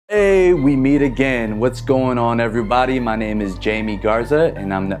we meet again. What's going on, everybody? My name is Jamie Garza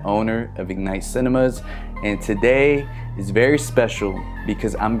and I'm the owner of Ignite Cinemas. And today is very special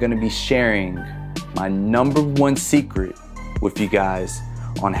because I'm gonna be sharing my #1 secret with you guys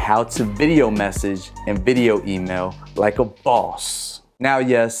on how to video message and video email like a boss. Now,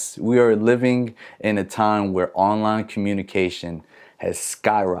 yes, we are living in a time where online communication has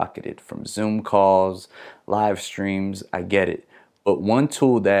skyrocketed from Zoom calls, live streams, I get it. But one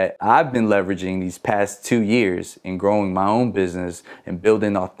tool that I've been leveraging these past 2 years in growing my own business and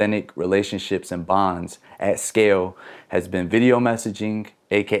building authentic relationships and bonds at scale has been video messaging,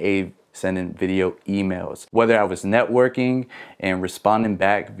 aka sending video emails. Whether I was networking and responding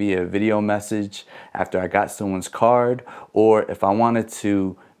back via video message after I got someone's card, or if I wanted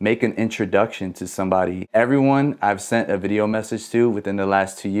to make an introduction to somebody, everyone I've sent a video message to within the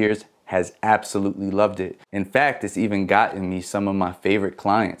last 2 years has absolutely loved it. In fact, it's even gotten me some of my favorite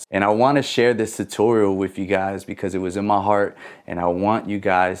clients. And I want to share this tutorial with you guys because it was in my heart and I want you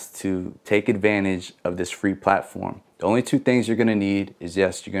guys to take advantage of this free platform. The only 2 things you're gonna need is,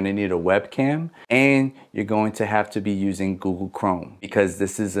 yes, you're gonna need a webcam and you're going to have to be using Google Chrome because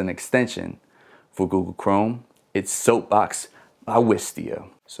this is an extension for Google Chrome. It's Soapbox by Wistia.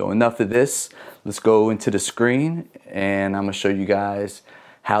 So enough of this, let's go into the screen and I'm gonna show you guys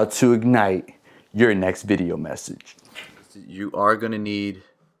how to ignite your next video message. You are gonna need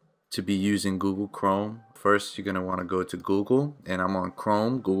to be using Google Chrome. First, you're gonna wanna go to Google, and I'm on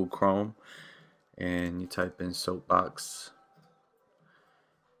Chrome, Google Chrome, and you type in Soapbox.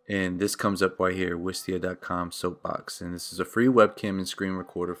 And this comes up right here, wistia.com Soapbox. And this is a free webcam and screen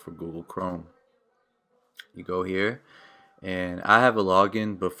recorder for Google Chrome. You go here, and I have a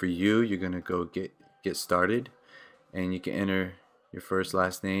login, but for you, you're gonna go get started, and you can enter your first,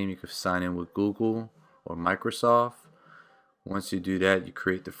 last name. You can sign in with Google or Microsoft. Once you do that, you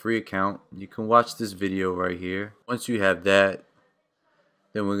create the free account. You can watch this video right here. Once you have that,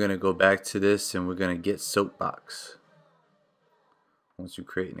 then we're going to go back to this and we're going to get Soapbox. Once you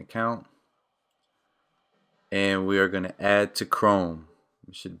create an account, and we are going to add to Chrome.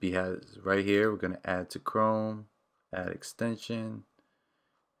 It should be right here. We're going to add to Chrome, add extension,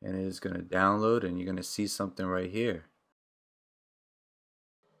 and it is going to download, and you're going to see something right here.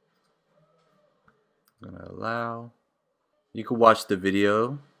 I'm gonna allow. You can watch the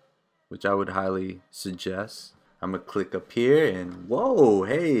video, which I would highly suggest. I'm gonna click up here and whoa,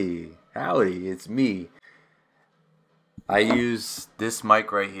 hey, howdy, it's me. I use this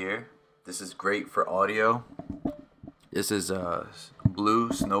mic right here. This is great for audio. This is a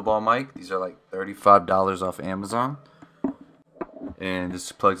blue snowball mic. These are like $35 off Amazon. And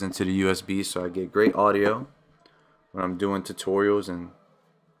this plugs into the USB, so I get great audio when I'm doing tutorials and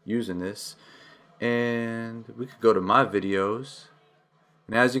using this. And we could go to my videos,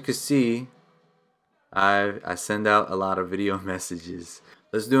 and as you can see, I send out a lot of video messages.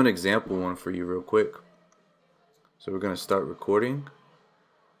 Let's do an example one for you real quick. So we're gonna start recording,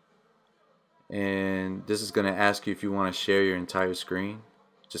 and this is gonna ask you if you want to share your entire screen.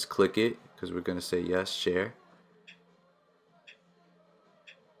 Just click it because we're gonna say yes, share,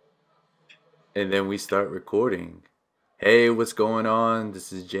 and then we start recording. Hey, what's going on?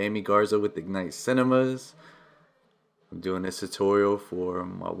 This is Jamie Garza with Ignite Cinemas. I'm doing this tutorial for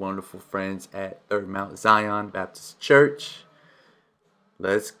my wonderful friends at Third Mount Zion Baptist Church.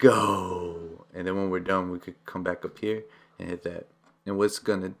 Let's go. And then when we're done, we could come back up here and hit that. And what's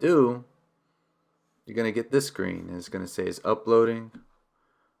gonna do, you're gonna get this screen, and it's gonna say it's uploading.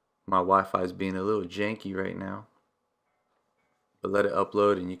 My Wi-Fi is being a little janky right now, but let it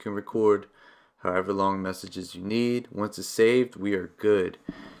upload, and you can record however long messages you need. Once it's saved, we are good.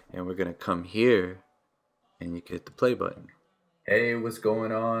 And we're gonna come here and you can hit the play button. Hey, what's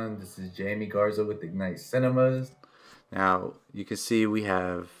going on? This is Jamie Garza with Ignite Cinemas. Now you can see we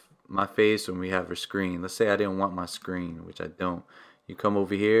have my face and we have our screen. Let's say I didn't want my screen, which I don't. You come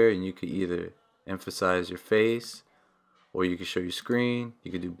over here and you can either emphasize your face or you can show your screen.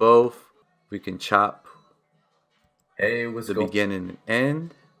 You can do both. We can chop. Hey, what's the beginning and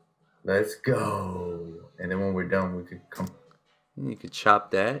end? Let's go. And then when we're done, we could come. You could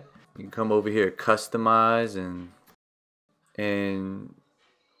chop that. You can come over here, customize, and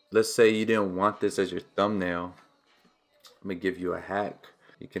let's say you didn't want this as your thumbnail. I'm gonna give you a hack.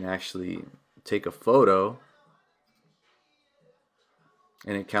 You can actually take a photo,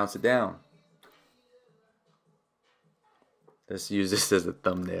 and it counts it down. Let's use this as a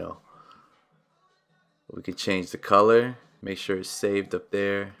thumbnail. We could change the color, make sure it's saved up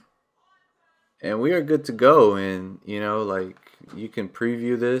there. And we are good to go. And you know, like, you can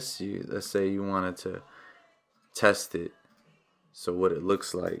preview this. Let's say you wanted to test it. So what it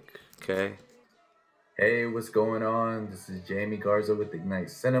looks like, okay? Hey, what's going on? This is Jamie Garza with Ignite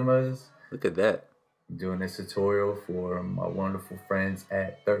Cinemas. Look at that. I'm doing this tutorial for my wonderful friends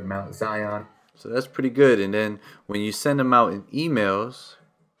at Third Mount Zion. So that's pretty good. And then when you send them out in emails,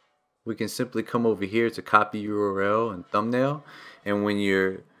 we can simply come over here to copy URL and thumbnail. And when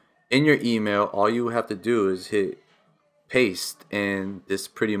you're in your email, all you have to do is hit paste, and this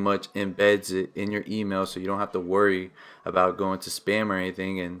pretty much embeds it in your email, so you don't have to worry about going to spam or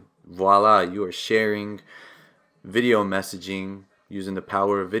anything. And voila, you are sharing video messaging using the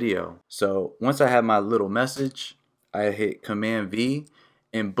power of video. So once I have my little message, I hit Command V,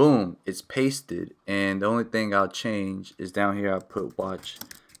 and boom, it's pasted. And the only thing I'll change is down here I put watch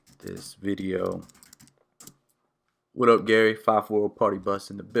this video. What up, Gary? 540 Party Bus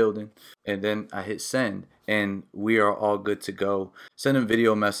in the building. And then I hit send, and we are all good to go. Sending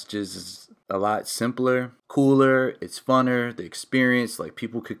video messages is a lot simpler, cooler, it's funner. The experience, like,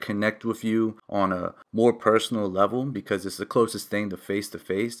 people could connect with you on a more personal level because it's the closest thing to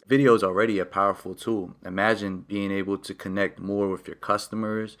face. Video is already a powerful tool. Imagine being able to connect more with your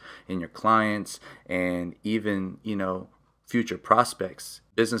customers and your clients, and even, you know, future prospects.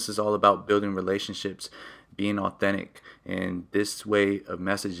 Business is all about building relationships, being authentic, and this way of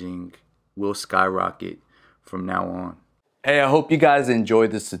messaging will skyrocket from now on. Hey, I hope you guys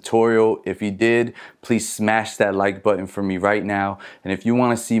enjoyed this tutorial. If you did, please smash that like button for me right now. And if you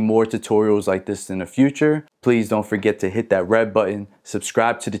want to see more tutorials like this in the future, please don't forget to hit that red button,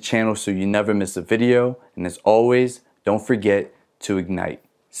 subscribe to the channel so you never miss a video, and as always, don't forget to ignite.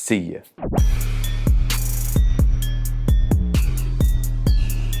 See ya.